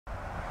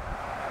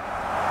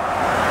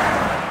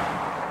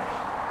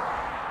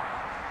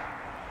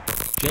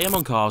JayEmm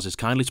on Cars is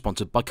kindly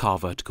sponsored by Car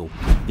Vertical,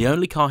 the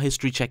only car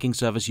history checking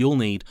service you'll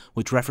need,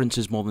 which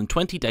references more than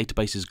 20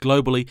 databases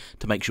globally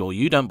to make sure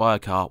you don't buy a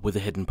car with a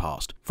hidden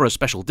past. For a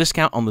special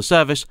discount on the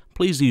service,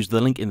 please use the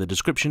link in the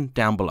description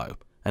down below.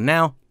 And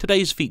now,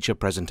 today's feature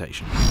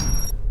presentation.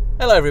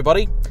 Hello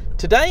everybody.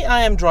 Today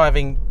I am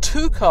driving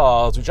two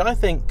cars which I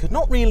think could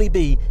not really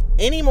be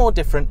any more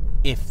different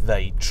if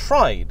they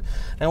tried.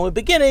 And we're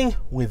beginning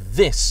with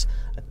this,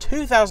 a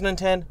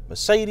 2010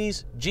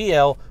 Mercedes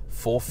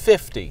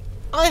GL450.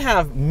 I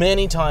have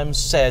many times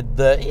said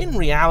that in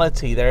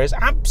reality there is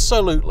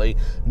absolutely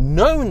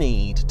no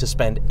need to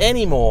spend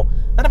any more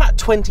than about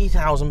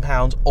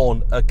 £20,000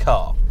 on a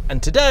car.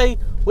 And today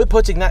we're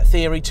putting that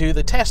theory to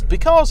the test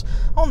because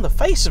on the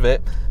face of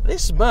it,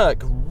 this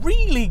Merc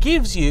really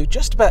gives you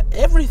just about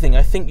everything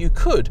I think you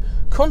could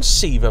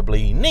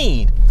conceivably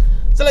need.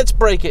 So let's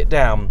break it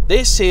down.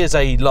 This is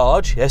a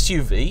large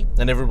SUV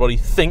and everybody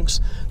thinks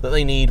that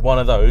they need one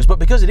of those, but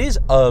because it is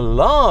a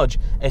large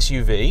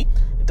SUV,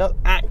 it does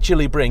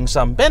actually bring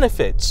some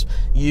benefits.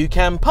 You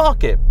can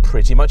park it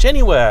pretty much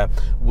anywhere,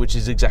 which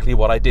is exactly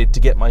what I did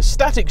to get my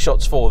static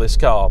shots for this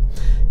car.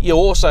 You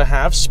also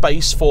have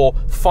space for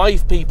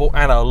 5 people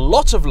and a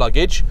lot of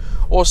luggage,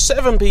 or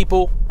 7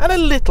 people and a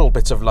little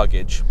bit of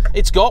luggage.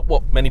 It's got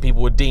what many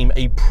people would deem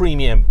a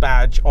premium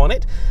badge on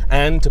it,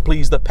 and to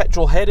please the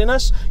petrol head in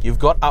us, you've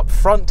got up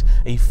front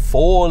a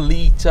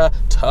 4-litre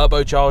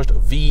turbocharged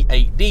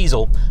V8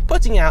 diesel,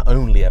 putting out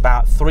only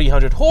about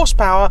 300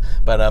 horsepower,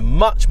 but a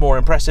much more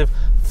impressive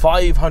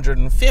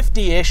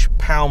 550-ish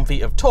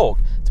pound-feet of torque.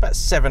 It's about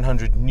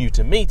 700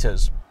 newton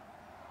meters.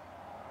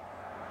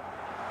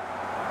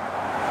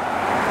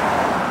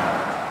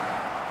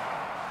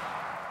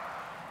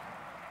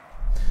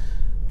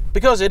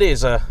 Because it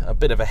is a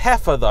bit of a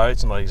heifer though,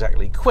 it's not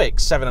exactly quick.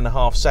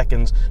 7.5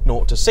 seconds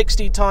 0 to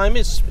 60 time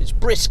is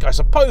brisk, I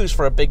suppose,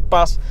 for a big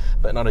bus,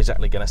 but not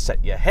exactly going to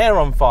set your hair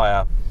on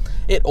fire.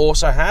 It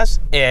also has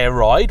air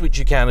ride, which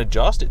you can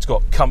adjust. It's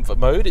got comfort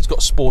mode, it's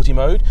got sporty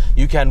mode.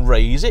 You can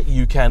raise it,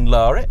 you can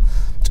lower it.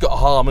 It's got a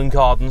Harman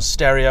Kardon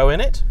stereo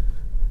in it.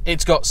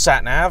 It's got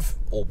sat-nav,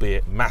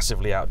 albeit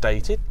massively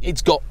outdated.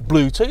 It's got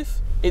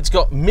Bluetooth. It's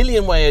got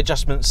million-way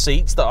adjustment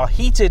seats that are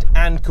heated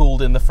and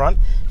cooled in the front,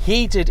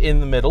 heated in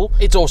the middle.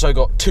 It's also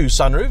got 2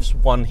 sunroofs,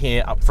 one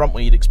here up front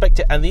where you'd expect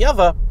it, and the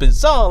other,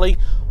 bizarrely,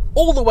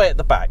 all the way at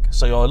the back.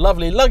 So your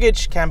lovely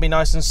luggage can be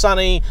nice and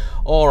sunny,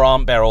 or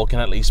Aunt Beryl can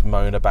at least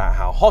moan about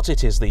how hot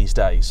it is these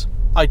days.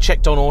 I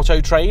checked on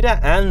Auto Trader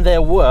and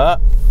there were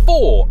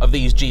 4 of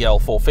these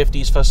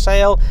GL450s for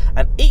sale,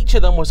 and each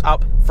of them was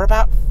up for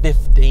about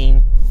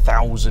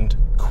 15,000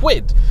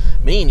 quid,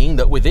 meaning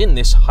that within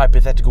this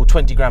hypothetical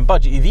 20 grand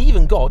budget you've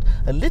even got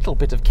a little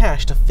bit of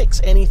cash to fix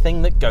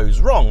anything that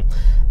goes wrong.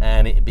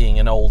 And it being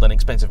an old and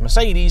expensive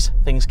Mercedes,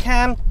 things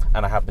can,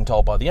 and I have been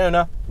told by the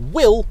owner,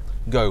 will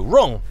go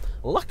wrong.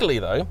 Luckily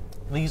though,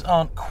 these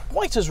aren't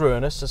quite as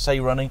ruinous as, say,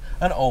 running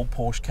an old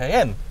Porsche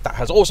Cayenne. That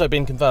has also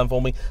been confirmed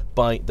for me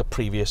by the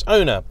previous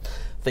owner.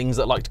 Things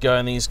that like to go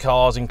in these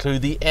cars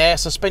include the air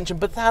suspension,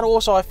 but that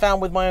also I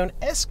found with my own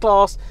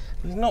S-Class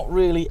does not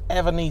really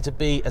ever need to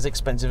be as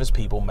expensive as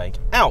people make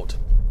out.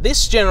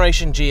 This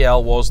generation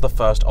GL was the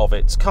first of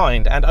its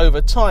kind, and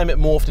over time it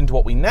morphed into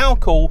what we now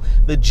call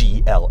the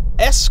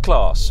GLS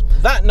class.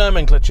 That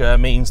nomenclature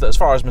means that as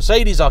far as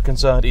Mercedes are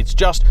concerned, it's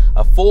just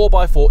a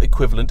 4x4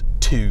 equivalent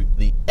to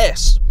the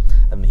S.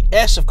 And the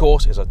S, of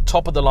course, is a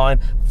top-of-the-line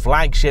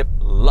flagship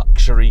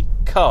luxury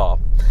car.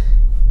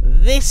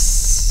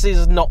 This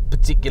is not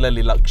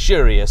particularly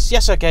luxurious.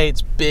 Yes, okay,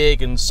 it's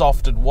big and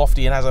soft and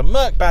wafty and has a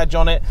Merc badge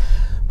on it,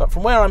 but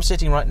from where I'm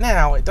sitting right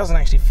now, it doesn't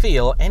actually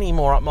feel any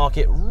more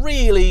upmarket,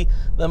 really,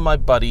 than my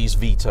buddy's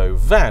Vito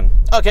van.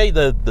 Okay,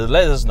 the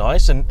leather's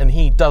nice, and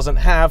he doesn't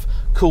have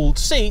cooled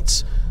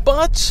seats,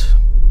 but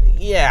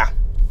yeah,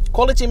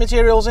 quality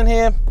materials in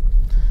here,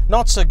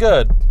 not so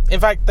good.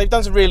 In fact, they've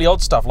done some really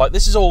odd stuff, like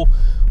this is all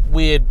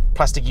weird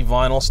plasticky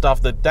vinyl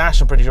stuff. The dash,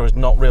 I'm pretty sure, is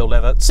not real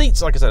leather.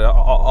 Seats, like I said,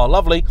 are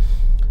lovely,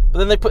 but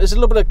then they put this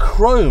little bit of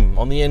chrome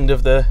on the end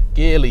of the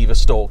gear lever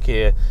stalk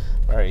here.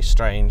 Very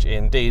strange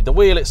indeed. The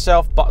wheel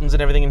itself, buttons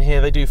and everything in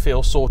here, they do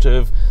feel sort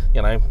of,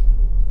 you know,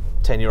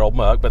 10-year-old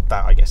Merc, but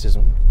that I guess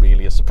isn't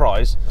really a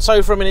surprise.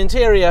 So from an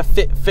interior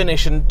fit,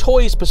 finish and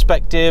toys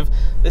perspective,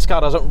 this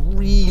car doesn't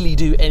really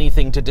do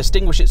anything to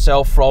distinguish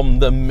itself from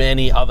the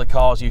many other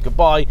cars you could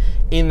buy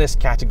in this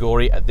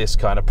category at this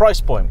kind of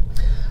price point.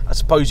 I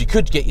suppose you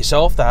could get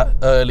yourself that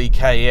early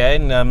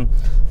Cayenne,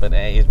 but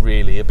it is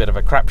really a bit of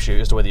a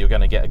crapshoot as to whether you're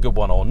going to get a good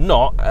one or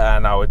not,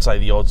 and I would say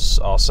the odds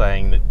are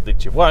saying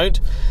that you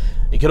won't.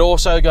 You could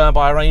also go and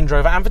buy a Range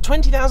Rover, and for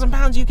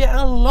 £20,000 you get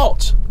a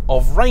lot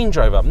of Range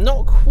Rover. I'm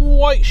not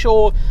quite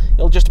sure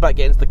you'll just about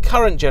get into the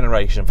current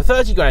generation. For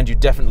 30 grand you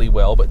definitely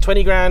will, but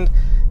 20 grand,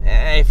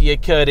 if you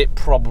could, it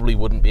probably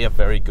wouldn't be a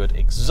very good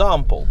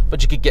example.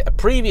 But you could get a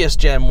previous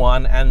Gen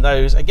 1, and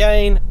those,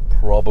 again,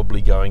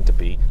 probably going to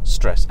be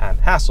stress and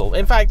hassle.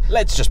 In fact,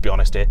 let's just be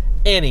honest here,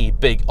 any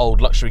big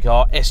old luxury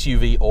car,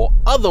 SUV or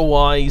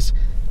otherwise,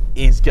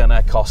 is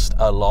gonna cost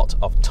a lot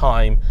of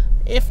time,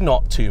 if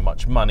not too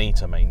much money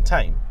to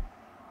maintain.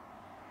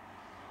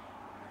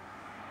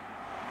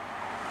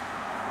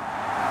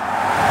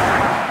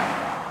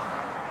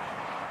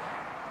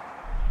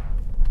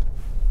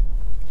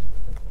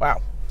 Wow.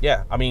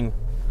 Yeah, I mean,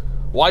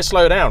 why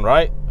slow down,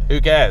 right?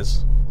 Who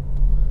cares?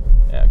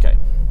 Yeah, okay.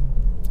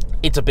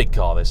 It's a big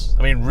car, this.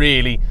 I mean,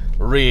 really,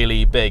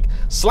 really big.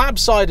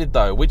 Slab-sided,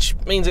 though, which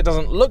means it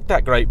doesn't look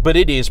that great, but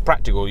it is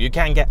practical. You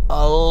can get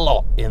a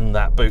lot in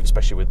that boot,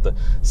 especially with the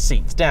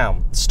seats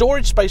down.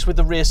 Storage space with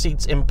the rear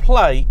seats in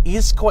play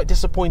is quite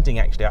disappointing,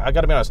 actually. I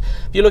gotta be honest.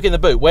 If you look in the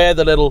boot, where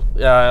the little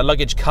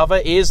luggage cover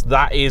is,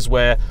 that is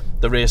where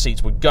the rear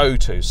seats would go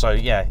to. So,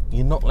 yeah,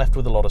 you're not left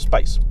with a lot of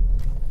space.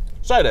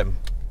 So then,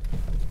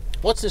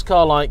 what's this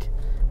car like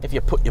if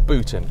you put your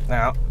boot in?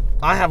 Now,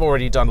 I have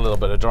already done a little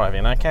bit of driving,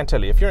 and I can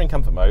tell you, if you're in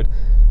comfort mode,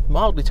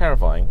 mildly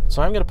terrifying.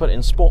 So I'm going to put it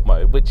in sport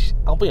mode, which,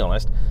 I'll be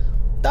honest,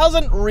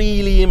 doesn't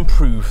really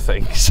improve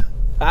things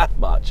that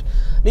much.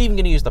 I'm even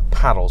going to use the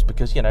paddles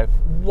because, you know,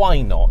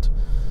 why not?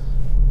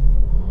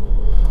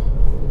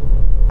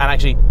 And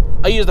actually,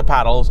 I use the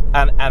paddles,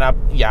 and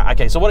yeah,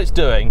 okay, so what it's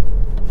doing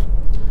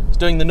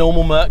the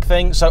normal Merc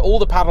thing. So all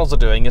the paddles are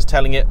doing is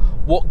telling it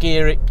what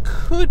gear it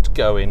could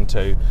go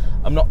into.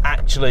 I'm not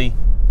actually,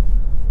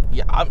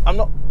 yeah, I'm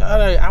not, I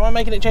don't know, am I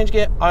making it change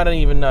gear? I don't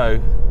even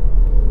know.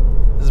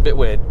 It's a bit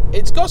weird.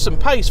 It's got some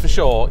pace for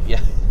sure.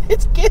 Yeah,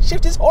 its gear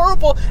shift is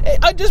horrible.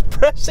 I'm just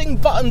pressing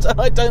buttons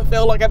and I don't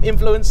feel like I'm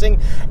influencing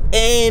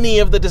any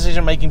of the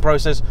decision-making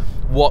process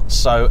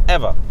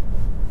whatsoever.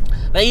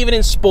 Now, even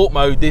in sport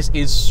mode, this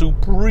is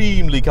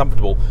supremely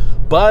comfortable,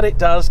 but it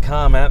does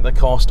come at the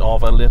cost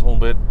of a little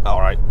bit,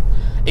 all right,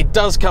 it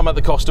does come at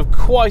the cost of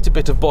quite a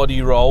bit of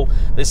body roll.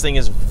 This thing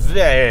is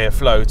very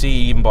floaty,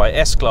 even by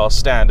S-Class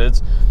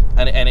standards,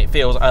 and it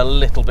feels a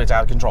little bit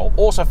out of control.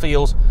 Also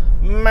feels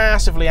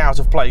massively out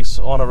of place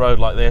on a road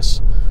like this.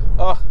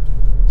 Oh,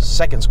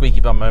 second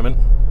squeaky bum moment.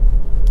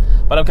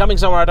 But I'm coming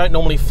somewhere I don't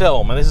normally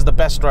film, and this is the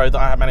best road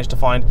that I have managed to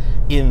find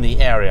in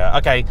the area.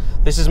 Okay,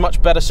 this is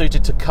much better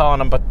suited to car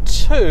number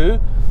 2,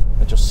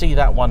 and you'll see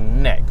that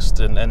one next,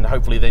 and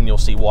hopefully then you'll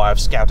see why I've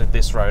scouted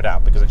this road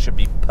out, because it should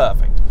be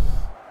perfect.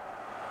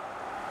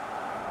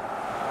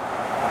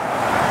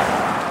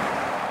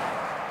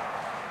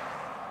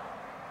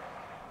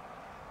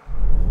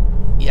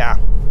 Yeah,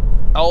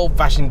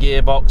 old-fashioned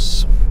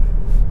gearbox.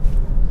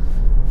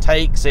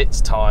 Takes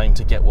its time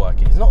to get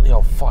working. It's not the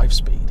old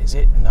 5-speed, is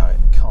it? No, it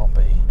can't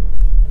be.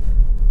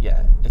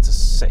 Yeah, it's a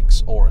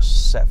 6 or a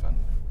 7.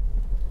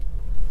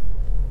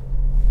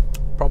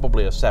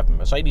 Probably a 7.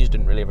 Mercedes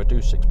didn't really ever do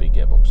 6-speed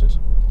gearboxes.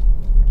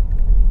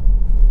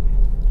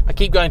 I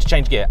keep going to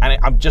change gear, and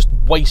I'm just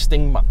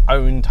wasting my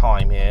own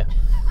time here.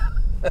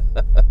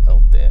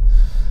 Oh dear.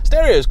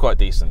 Stereo is quite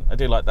decent. I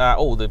do like that.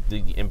 Oh, the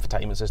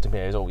infotainment system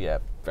here is, oh yeah,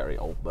 very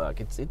old work.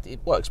 It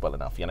works well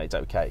enough. You know, it's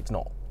okay. It's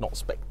not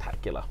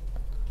spectacular.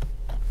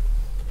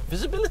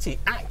 Visibility,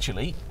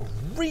 actually,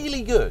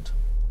 really good.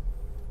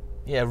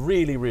 Yeah,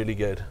 really, really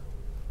good.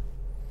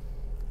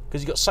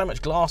 Because you've got so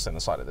much glass in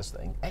the side of this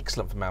thing.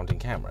 Excellent for mounting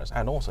cameras.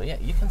 And also, yeah,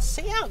 you can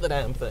see out the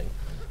damn thing.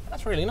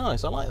 That's really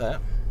nice. I like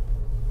that.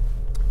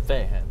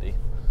 Very handy.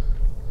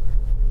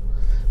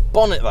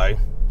 Bonnet, though,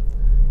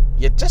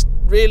 you just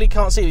really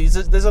can't see.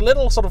 There's a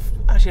little sort of,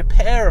 actually a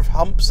pair of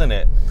humps in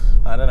it.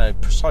 I don't know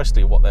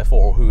precisely what they're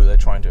for or who they're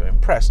trying to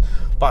impress,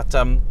 but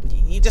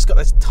you just got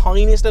this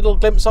tiniest little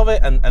glimpse of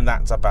it, and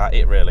that's about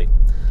it, really.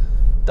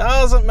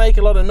 Doesn't make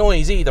a lot of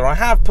noise either. I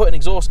have put an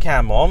exhaust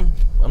cam on.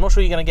 I'm not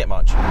sure you're going to get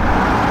much.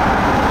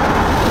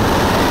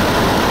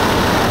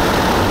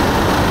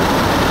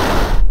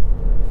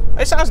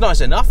 It sounds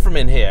nice enough from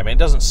in here. I mean, it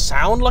doesn't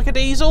sound like a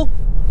diesel,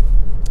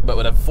 but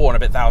with a 4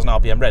 and a bit thousand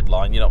RPM red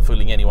line, you're not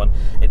fooling anyone.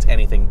 It's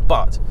anything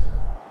but.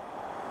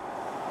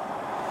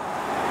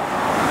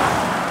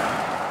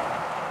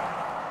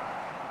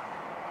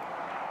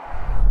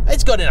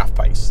 It's got enough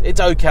pace.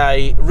 It's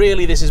okay.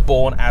 Really, this is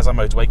born as a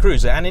motorway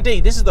cruiser. And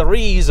indeed, this is the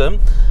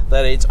reason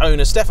that its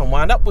owner, Stefan,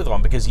 wound up with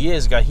one, because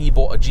years ago he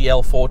bought a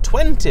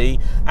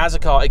GL450 as a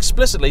car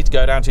explicitly to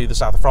go down to the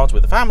south of France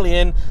with the family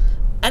in.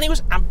 And it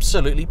was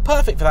absolutely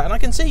perfect for that. And I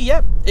can see,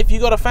 yep, if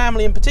you've got a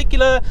family in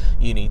particular,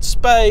 you need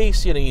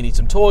space, you know, you need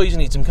some toys, you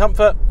need some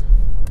comfort.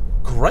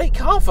 Great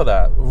car for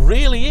that.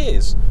 Really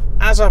is.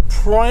 As a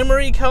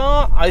primary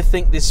car, I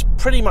think this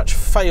pretty much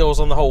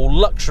fails on the whole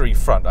luxury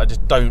front. I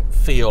just don't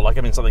feel like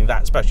I'm in something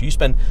that special. You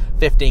spend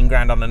 15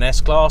 grand on an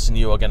S-Class and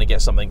you are going to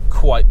get something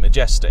quite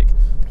majestic.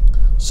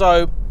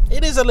 So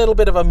it is a little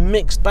bit of a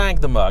mixed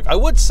bag, the Merc. I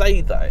would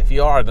say, though, if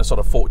you are in a sort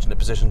of fortunate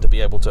position to be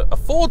able to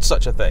afford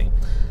such a thing,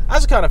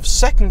 as a kind of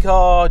second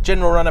car,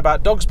 general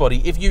runabout dog's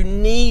body, if you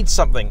need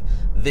something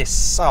this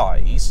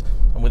size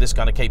and with this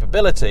kind of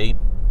capability,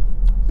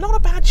 not a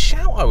bad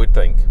shout, I would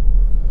think.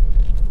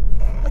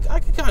 I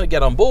could kind of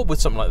get on board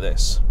with something like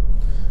this.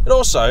 It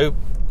also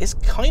is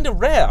kind of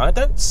rare. I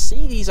don't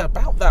see these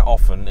about that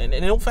often. And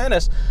in all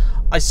fairness,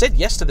 I said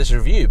yes to this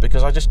review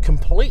because I just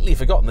completely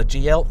forgotten the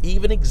GL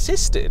even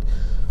existed.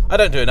 I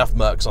don't do enough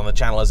Mercs on the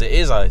channel as it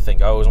is, I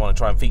think. I always want to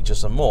try and feature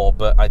some more,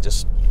 but I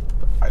just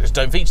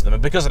don't feature them.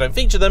 And because I don't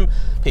feature them,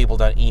 people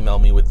don't email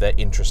me with their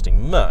interesting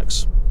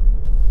Mercs.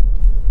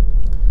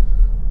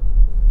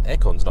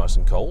 Aircon's nice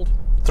and cold.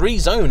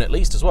 3-zone at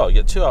least as well. You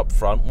get 2 up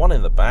front, 1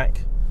 in the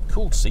back.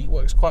 cooled seat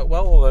works quite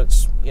well, although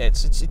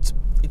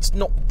it's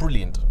not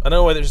brilliant. I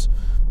know there's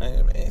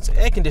it's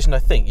air conditioned. I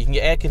think you can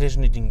get air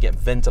conditioned and you can get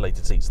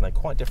ventilated seats, and they're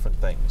quite different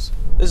things.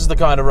 This is the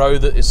kind of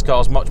road that this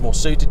car's much more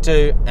suited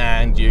to,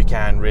 and you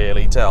can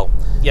really tell.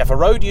 Yeah, for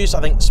road use,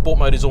 I think sport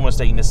mode is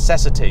almost a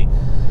necessity.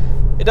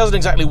 It doesn't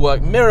exactly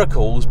work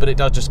miracles, but it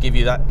does just give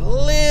you that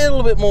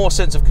little bit more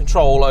sense of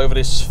control over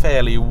this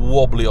fairly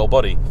wobbly old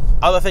body.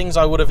 Other things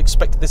I would have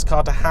expected this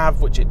car to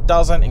have, which it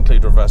doesn't,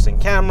 include reversing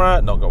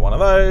camera, not got one of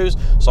those,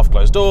 soft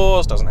closed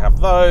doors, doesn't have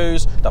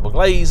those, double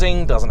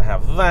glazing, doesn't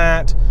have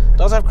that,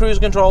 does have cruise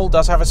control,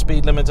 does have a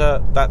speed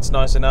limiter, that's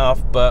nice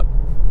enough, but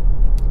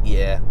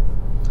yeah.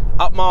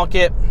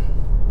 Upmarket,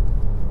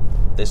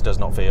 this does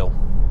not feel.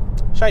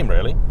 Shame,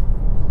 really.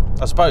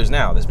 I suppose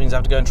now this means I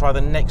have to go and try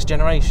the next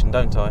generation,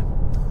 don't I?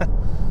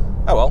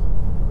 Oh well.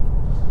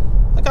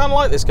 I kind of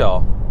like this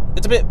car.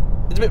 It's a bit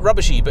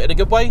rubbishy, but in a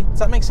good way. Does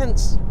that make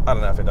sense? I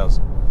don't know if it does.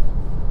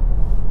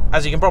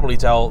 As you can probably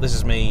tell, this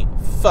is me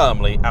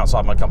firmly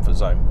outside my comfort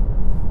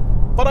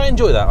zone. But I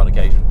enjoy that on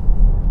occasion.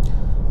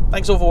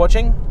 Thanks all for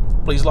watching.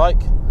 Please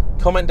like,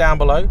 comment down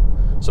below,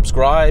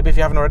 subscribe if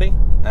you haven't already,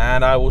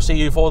 and I will see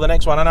you for the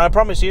next one. And I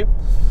promise you,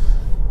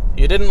 if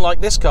you didn't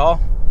like this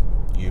car,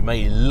 you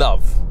may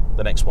love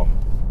the next one.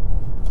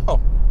 Oh,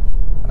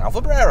 an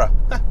Alfa Brera.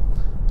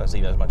 Don't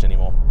see those much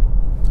anymore.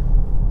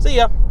 See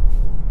ya.